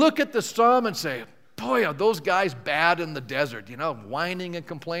can look at the psalm and say, boy, are those guys bad in the desert, whining and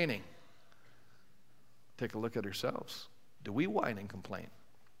complaining. Take a look at ourselves. Do we whine and complain?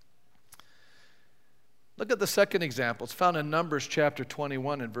 Look at the second example. It's found in Numbers chapter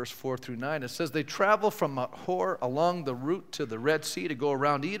 21 and verse 4 through 9. It says, they traveled from Hor along the route to the Red Sea to go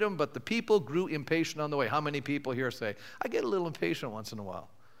around Edom, but the people grew impatient on the way. How many people here say, I get a little impatient once in a while?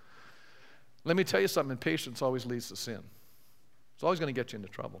 Let me tell you something. Impatience always leads to sin. It's always going to get you into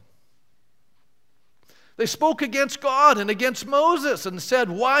trouble. They spoke against God and against Moses and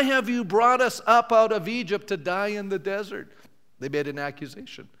said, why have you brought us up out of Egypt to die in the desert? They made an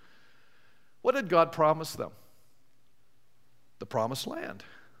accusation. What did God promise them? The promised land.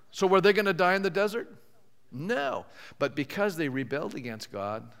 So were they going to die in the desert? No. But because they rebelled against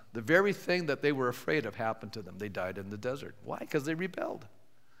God, the very thing that they were afraid of happened to them. They died in the desert. Why? Because they rebelled.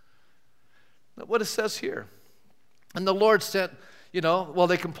 Look what it says here. And the Lord said,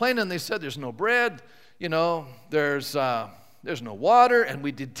 they complained and they said, there's no bread, there's no water, and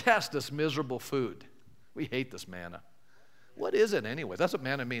we detest this miserable food. We hate this manna. What is it anyway? That's what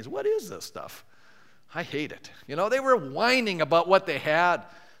manna means. What is this stuff? I hate it. You know, they were whining about what they had.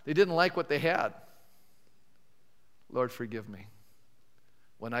 They didn't like what they had. Lord, forgive me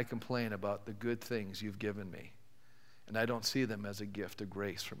when I complain about the good things you've given me, and I don't see them as a gift of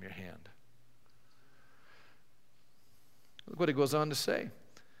grace from your hand. Look what it goes on to say.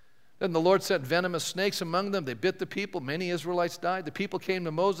 Then the Lord sent venomous snakes among them. They bit the people. Many Israelites died. The people came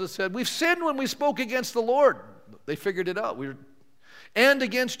to Moses and said, we've sinned when we spoke against the Lord. They figured it out. And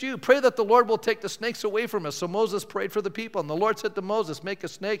against you. Pray that the Lord will take the snakes away from us. So Moses prayed for the people. And the Lord said to Moses, make a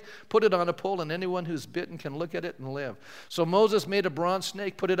snake, put it on a pole, and anyone who's bitten can look at it and live. So Moses made a bronze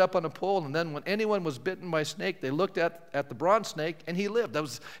snake, put it up on a pole, and then when anyone was bitten by a snake, they looked at the bronze snake, and he lived.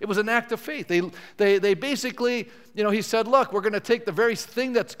 It was an act of faith. They basically, he said, look, we're going to take the very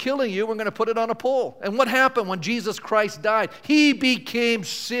thing that's killing you, we're going to put it on a pole. And what happened when Jesus Christ died? He became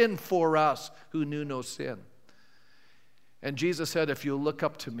sin for us who knew no sin. And Jesus said, if you look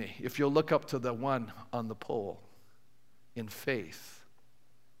up to me, if you'll look up to the one on the pole in faith,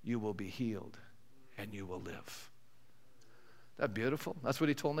 you will be healed and you will live. Isn't that beautiful? That's what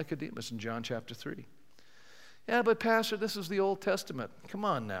he told Nicodemus in John chapter 3. Yeah, but Pastor, this is the Old Testament. Come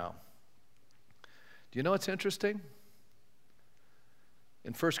on now. Do you know what's interesting?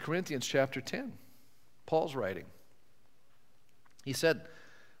 In 1 Corinthians chapter 10, Paul's writing. He said,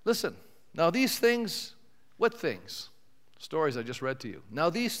 listen, now these things, what things? Stories I just read to you. Now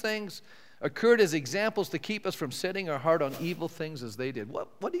these things occurred as examples to keep us from setting our heart on evil things as they did.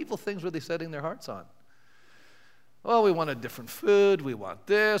 What evil things were they setting their hearts on? Well, we want a different food, we want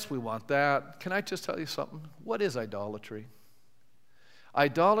this, we want that. Can I just tell you something? What is idolatry?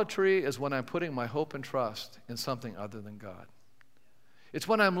 Idolatry is when I'm putting my hope and trust in something other than God. It's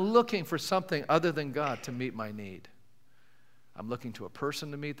when I'm looking for something other than God to meet my need. I'm looking to a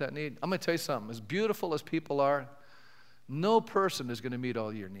person to meet that need. I'm going to tell you something. As beautiful as people are, no person is going to meet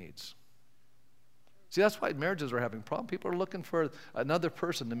all your needs. See, that's why marriages are having problems. People are looking for another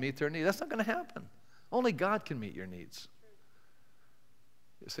person to meet their need. That's not going to happen. Only God can meet your needs.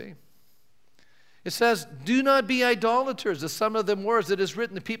 You see? It says, do not be idolaters, as some of them were. As it is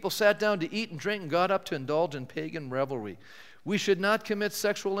written, the people sat down to eat and drink and got up to indulge in pagan revelry. We should not commit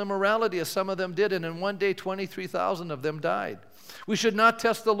sexual immorality, as some of them did, and in one day 23,000 of them died. We should not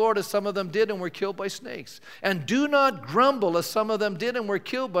test the Lord, as some of them did and were killed by snakes. And do not grumble, as some of them did and were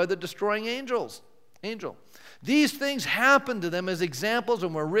killed by the destroying angel. These things happened to them as examples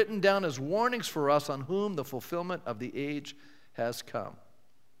and were written down as warnings for us, on whom the fulfillment of the age has come.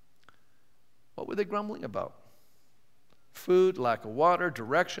 What were they grumbling about? Food, lack of water,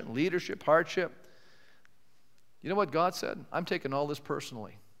 direction, leadership, hardship. You know what God said? I'm taking all this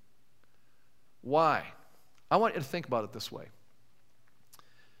personally. Why? I want you to think about it this way.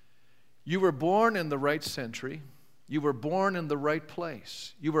 You were born in the right century. You were born in the right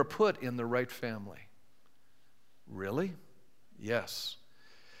place. You were put in the right family. Really? Yes.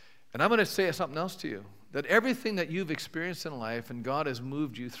 And I'm going to say something else to you. That everything that you've experienced in life and God has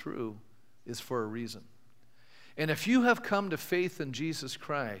moved you through is for a reason. And if you have come to faith in Jesus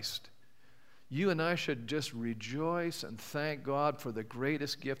Christ, you and I should just rejoice and thank God for the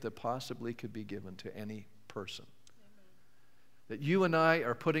greatest gift that possibly could be given to any person. That you and I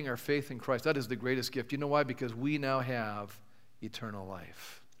are putting our faith in Christ. That is the greatest gift. You know why? Because we now have eternal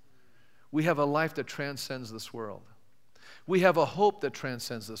life. We have a life that transcends this world. We have a hope that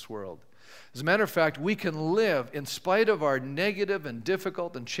transcends this world. As a matter of fact, we can live in spite of our negative and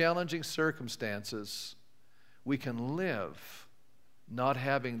difficult and challenging circumstances. We can live not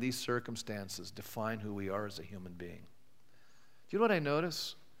having these circumstances define who we are as a human being. Do you know what I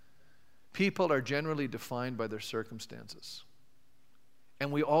notice? People are generally defined by their circumstances.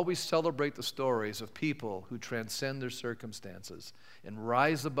 And we always celebrate the stories of people who transcend their circumstances and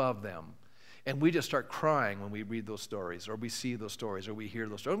rise above them. And we just start crying when we read those stories, or we see those stories, or we hear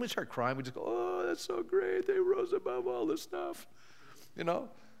those stories. When we start crying, we just go, oh, that's so great. They rose above all this stuff. You know?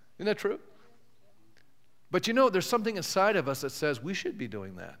 Isn't that true? But you know, there's something inside of us that says we should be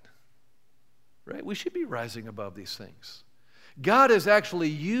doing that. Right? We should be rising above these things. God is actually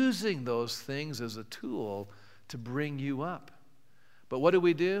using those things as a tool to bring you up. But what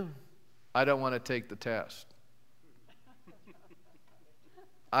do? I don't want to take the test.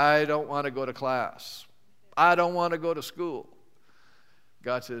 I don't want to go to class. I don't want to go to school.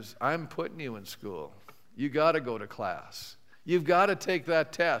 God says, I'm putting you in school. You got to go to class. You've got to take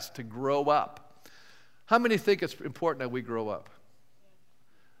that test to grow up. How many think it's important that we grow up?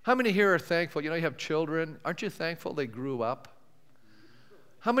 How many here are thankful? You know, you have children. Aren't you thankful they grew up?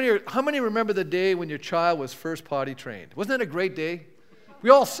 How many remember the day when your child was first potty trained? Wasn't that a great day? We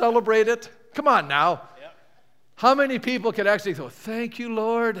all celebrate it. Come on now. How many people could actually go, thank you,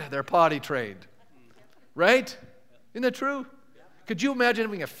 Lord, they're potty trained? Right? Isn't that true? Could you imagine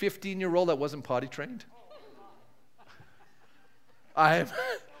having a 15-year-old that wasn't potty trained? You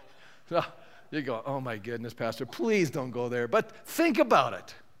go, oh my goodness, Pastor, please don't go there. But think about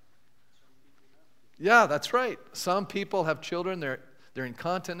it. Yeah, that's right. Some people have children, they're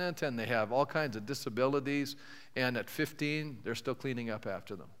incontinent, and they have all kinds of disabilities, and at 15, they're still cleaning up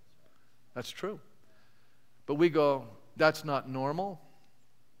after them. That's true. But we go, that's not normal.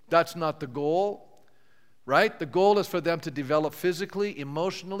 That's not the goal, right? The goal is for them to develop physically,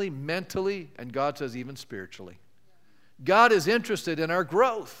 emotionally, mentally, and God says even spiritually. God is interested in our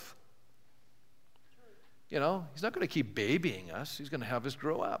growth. You know, He's not going to keep babying us. He's going to have us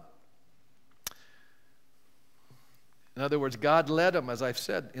grow up. In other words, God led them, as I've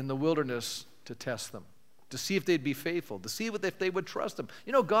said, in the wilderness to test them, to see if they'd be faithful, to see if they would trust Him.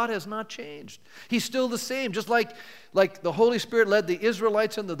 You know, God has not changed. He's still the same. Just like the Holy Spirit led the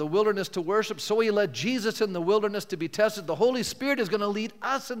Israelites into the wilderness to worship, so He led Jesus in the wilderness to be tested. The Holy Spirit is going to lead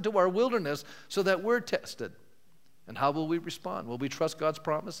us into our wilderness so that we're tested. And how will we respond? Will we trust God's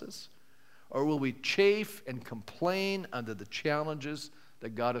promises? Or will we chafe and complain under the challenges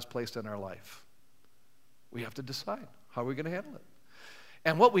that God has placed in our life? We have to decide. How are we going to handle it?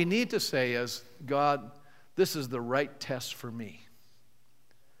 And what we need to say is, God, this is the right test for me.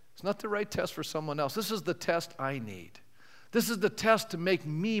 It's not the right test for someone else. This is the test I need. This is the test to make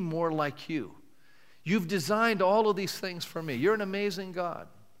me more like you. You've designed all of these things for me. You're an amazing God.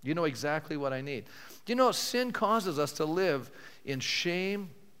 You know exactly what I need. You know, sin causes us to live in shame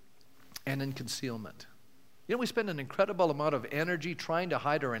and in concealment. You know, we spend an incredible amount of energy trying to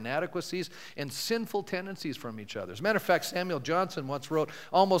hide our inadequacies and sinful tendencies from each other. As a matter of fact, Samuel Johnson once wrote,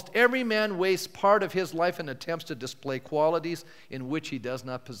 almost every man wastes part of his life in attempts to display qualities in which he does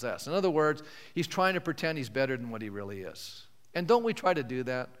not possess. In other words, he's trying to pretend he's better than what he really is. And don't we try to do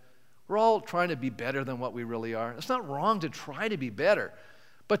that? We're all trying to be better than what we really are. It's not wrong to try to be better.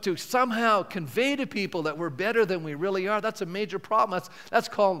 But to somehow convey to people that we're better than we really are, that's a major problem. That's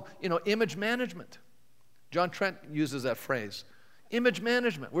called, image management. John Trent uses that phrase, image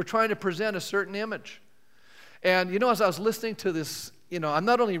management. We're trying to present a certain image. And, as I was listening to this, I'm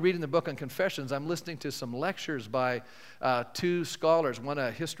not only reading the book on confessions, I'm listening to some lectures by two scholars, one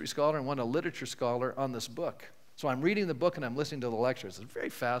a history scholar and one a literature scholar on this book. So I'm reading the book and I'm listening to the lectures. It's very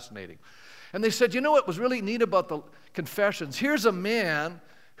fascinating. And they said, what was really neat about the confessions? Here's a man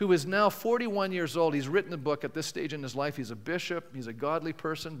who is now 41 years old. He's written a book at this stage in his life. He's a bishop. He's a godly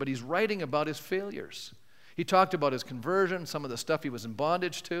person, but he's writing about his failures. He talked about his conversion, some of the stuff he was in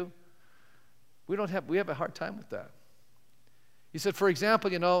bondage to. We have a hard time with that. He said, for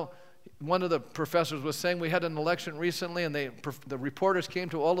example, one of the professors was saying we had an election recently, and the reporters came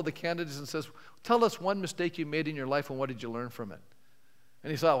to all of the candidates and says, tell us one mistake you made in your life and what did you learn from it?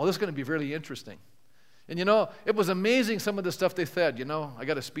 And he thought, well, this is going to be really interesting. And it was amazing some of the stuff they said. I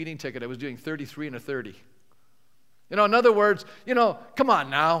got a speeding ticket. I was doing 33 and a 30. In other words, come on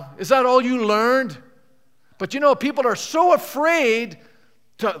now. Is that all you learned? But people are so afraid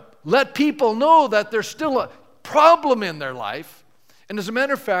to let people know that there's still a problem in their life. And as a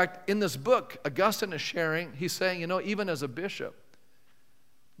matter of fact, in this book, Augustine is sharing, he's saying, even as a bishop,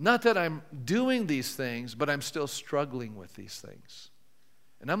 not that I'm doing these things, but I'm still struggling with these things.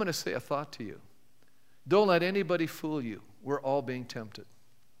 And I'm going to say a thought to you. Don't let anybody fool you. We're all being tempted.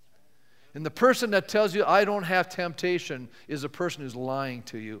 And the person that tells you, I don't have temptation, is a person who's lying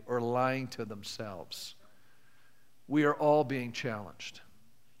to you or lying to themselves. We are all being challenged.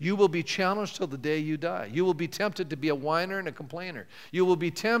 You will be challenged till the day you die. You will be tempted to be a whiner and a complainer. You will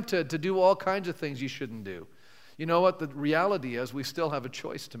be tempted to do all kinds of things you shouldn't do. You know what? The reality is we still have a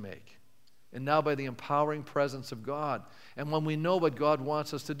choice to make. And now by the empowering presence of God, and when we know what God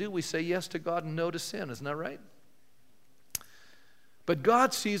wants us to do, we say yes to God and no to sin. Isn't that right? But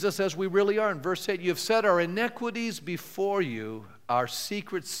God sees us as we really are. In verse 8, you have set our iniquities before you, our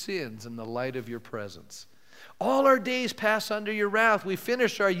secret sins in the light of your presence. All our days pass under your wrath. We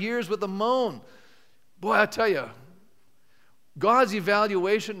finish our years with a moan. Boy, I tell you, God's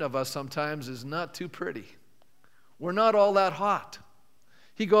evaluation of us sometimes is not too pretty. We're not all that hot.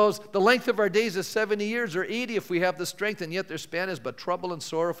 He goes, the length of our days is 70 years or 80 if we have the strength, and yet their span is but trouble and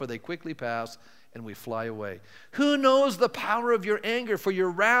sorrow, for they quickly pass and we fly away. Who knows the power of your anger? For your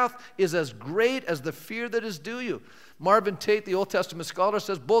wrath is as great as the fear that is due you. Marvin Tate, the Old Testament scholar,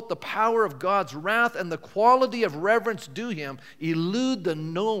 says both the power of God's wrath and the quality of reverence due him elude the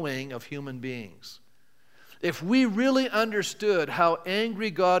knowing of human beings. If we really understood how angry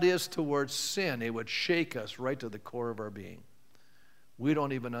God is towards sin, it would shake us right to the core of our being. We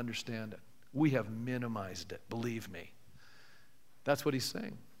don't even understand it. We have minimized it, believe me. That's what he's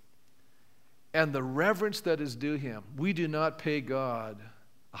saying. And the reverence that is due him, we do not pay God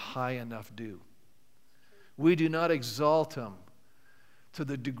a high enough due. We do not exalt him to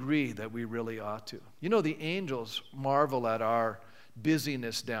the degree that we really ought to. You know, the angels marvel at our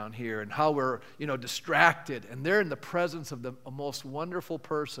busyness down here and how we're, distracted. And they're in the presence of the most wonderful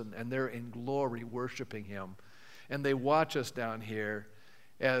person, and they're in glory worshiping him. And they watch us down here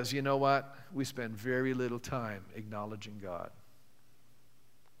as, you know what? We spend very little time acknowledging God.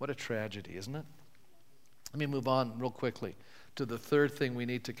 What a tragedy, isn't it? Let me move on real quickly to the third thing we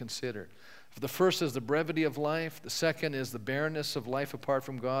need to consider. The first is the brevity of life. The second is the barrenness of life apart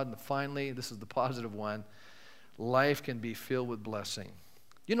from God. And finally, this is the positive one, life can be filled with blessing.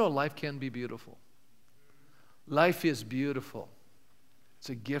 You know, life can be beautiful. Life is beautiful. It's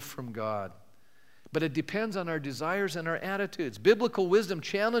a gift from God. But it depends on our desires and our attitudes. Biblical wisdom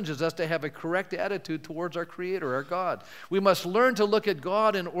challenges us to have a correct attitude towards our Creator, our God. We must learn to look at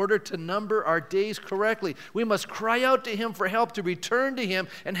God in order to number our days correctly. We must cry out to him for help, to return to him,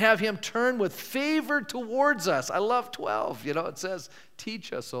 and have him turn with favor towards us. I love 12. It says,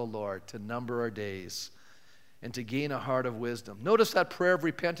 teach us, O Lord, to number our days and to gain a heart of wisdom. Notice that prayer of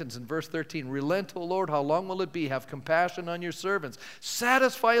repentance in verse 13. Relent, O Lord, how long will it be? Have compassion on your servants.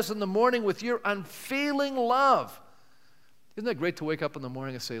 Satisfy us in the morning with your unfailing love. Isn't that great to wake up in the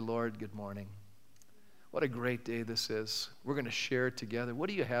morning and say, Lord, good morning. What a great day this is. We're going to share it together. What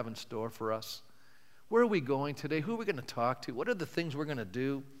do you have in store for us? Where are we going today? Who are we going to talk to? What are the things we're going to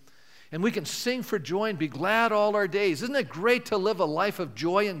do? And we can sing for joy and be glad all our days. Isn't it great to live a life of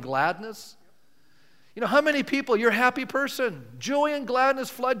joy and gladness? How many people, you're a happy person. Joy and gladness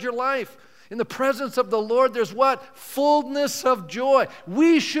flood your life. In the presence of the Lord, there's what? Fullness of joy.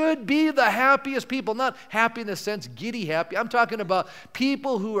 We should be the happiest people. Not happy in the sense giddy happy. I'm talking about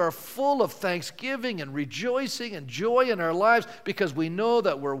people who are full of thanksgiving and rejoicing and joy in our lives because we know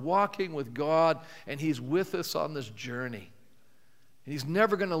that we're walking with God and he's with us on this journey. He's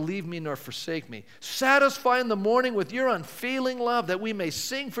never going to leave me nor forsake me. Satisfy in the morning with your unfailing love that we may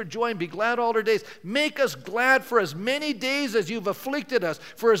sing for joy and be glad all our days. Make us glad for as many days as you've afflicted us,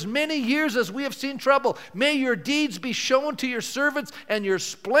 for as many years as we have seen trouble. May your deeds be shown to your servants and your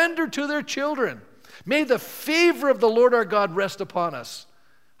splendor to their children. May the favor of the Lord our God rest upon us.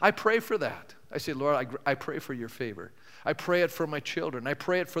 I pray for that. I say, Lord, I pray for your favor. I pray it for my children. I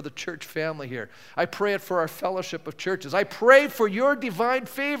pray it for the church family here. I pray it for our fellowship of churches. I pray for your divine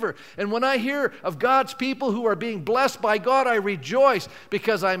favor. And when I hear of God's people who are being blessed by God, I rejoice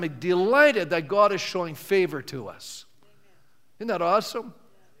because I'm delighted that God is showing favor to us. Isn't that awesome?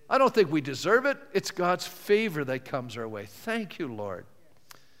 I don't think we deserve it. It's God's favor that comes our way. Thank you, Lord.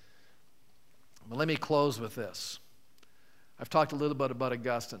 Well, let me close with this. I've talked a little bit about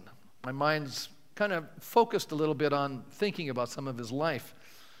Augustine. My mind's kind of focused a little bit on thinking about some of his life.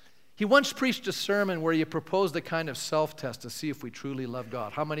 He once preached a sermon where he proposed a kind of self-test to see if we truly love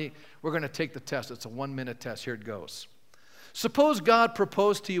God. How many? We're going to take the test. It's a 1-minute test. Here it goes. Suppose God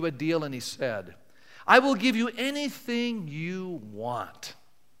proposed to you a deal and he said, I will give you anything you want.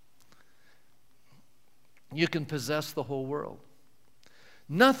 You can possess the whole world.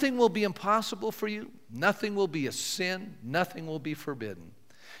 Nothing will be impossible for you. Nothing will be a sin. Nothing will be forbidden.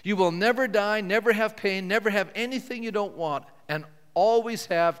 You will never die, never have pain, never have anything you don't want, and always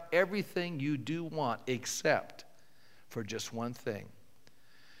have everything you do want, except for just one thing.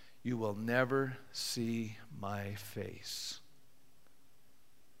 You will never see my face.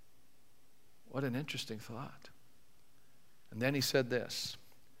 What an interesting thought. And then he said this,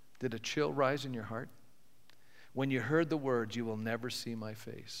 did a chill rise in your heart? When you heard the words, you will never see my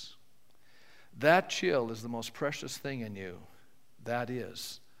face. That chill is the most precious thing in you. That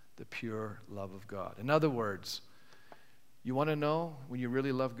is the pure love of God. In other words, you want to know when you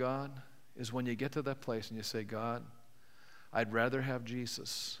really love God is when you get to that place and you say, God, I'd rather have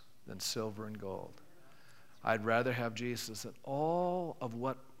Jesus than silver and gold. I'd rather have Jesus than all of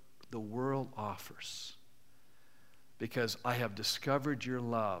what the world offers because I have discovered your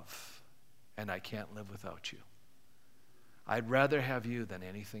love and I can't live without you. I'd rather have you than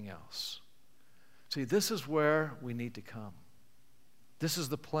anything else. See, this is where we need to come. This is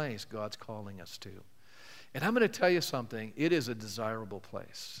the place God's calling us to. And I'm going to tell you something. It is a desirable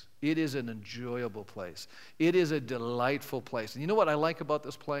place. It is an enjoyable place. It is a delightful place. And you know what I like about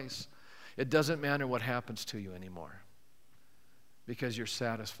this place? It doesn't matter what happens to you anymore because you're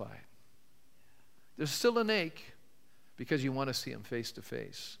satisfied. There's still an ache because you want to see him face to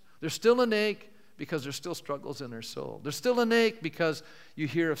face. There's still an ache because there's still struggles in their soul. There's still an ache because you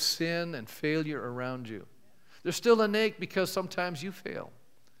hear of sin and failure around you. There's still an ache because sometimes you fail.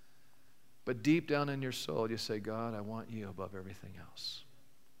 But deep down in your soul, you say, God, I want you above everything else.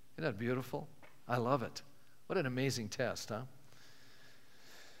 Isn't that beautiful? I love it. What an amazing test, huh?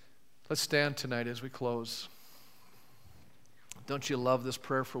 Let's stand tonight as we close. Don't you love this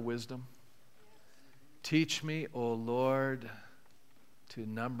prayer for wisdom? Teach me, O Lord, to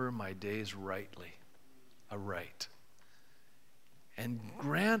number my days rightly, aright. And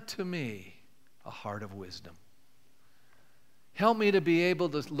grant to me a heart of wisdom. Help me to be able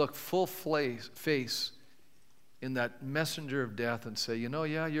to look full face in that messenger of death and say,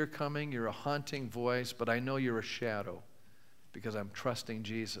 yeah, you're coming, you're a haunting voice, but I know you're a shadow because I'm trusting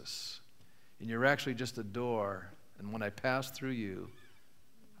Jesus. And you're actually just a door, and when I pass through you,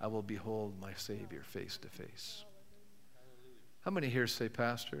 I will behold my Savior face to face. How many here say,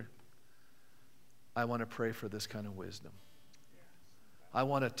 Pastor, I want to pray for this kind of wisdom. I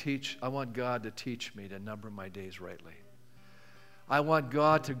want God to teach me to number my days rightly. I want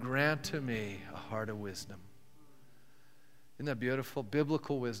God to grant to me a heart of wisdom. Isn't that beautiful?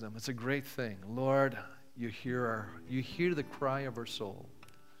 Biblical wisdom. It's a great thing. Lord, you hear the cry of our soul.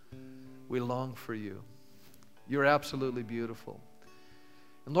 We long for you. You're absolutely beautiful.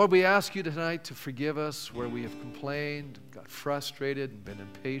 And Lord, we ask you tonight to forgive us where we have complained, got frustrated, and been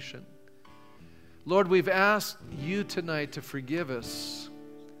impatient. Lord, we've asked you tonight to forgive us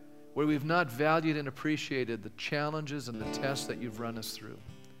where we've not valued and appreciated the challenges and the tests that you've run us through.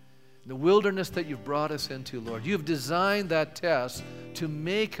 The wilderness that you've brought us into, Lord. You've designed that test to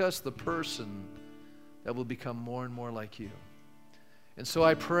make us the person that will become more and more like you. And so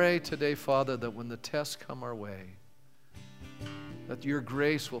I pray today, Father, that when the tests come our way, that your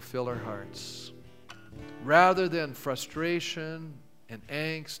grace will fill our hearts. Rather than frustration and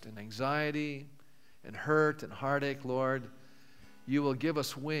angst and anxiety and hurt and heartache, Lord, you will give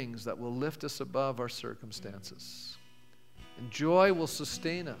us wings that will lift us above our circumstances. And joy will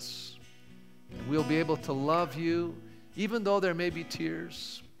sustain us. And we'll be able to love you, even though there may be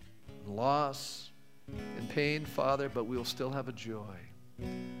tears, and loss, and pain, Father, but we'll still have a joy.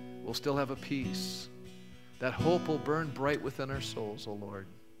 We'll still have a peace. That hope will burn bright within our souls, O Lord.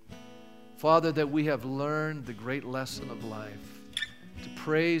 Father, that we have learned the great lesson of life, to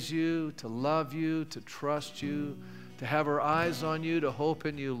praise you, to love you, to trust you, to have our eyes on you, to hope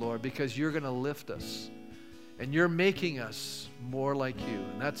in you, Lord, because you're going to lift us. And you're making us more like you.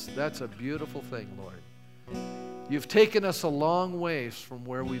 And that's a beautiful thing, Lord. You've taken us a long ways from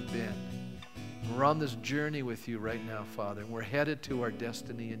where we've been. We're on this journey with you right now, Father, and we're headed to our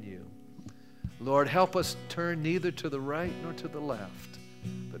destiny in you. Lord, help us turn neither to the right nor to the left,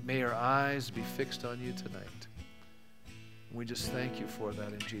 but may our eyes be fixed on you tonight. And we just thank you for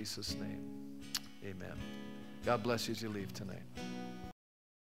that in Jesus' name. Amen. God bless you as you leave tonight.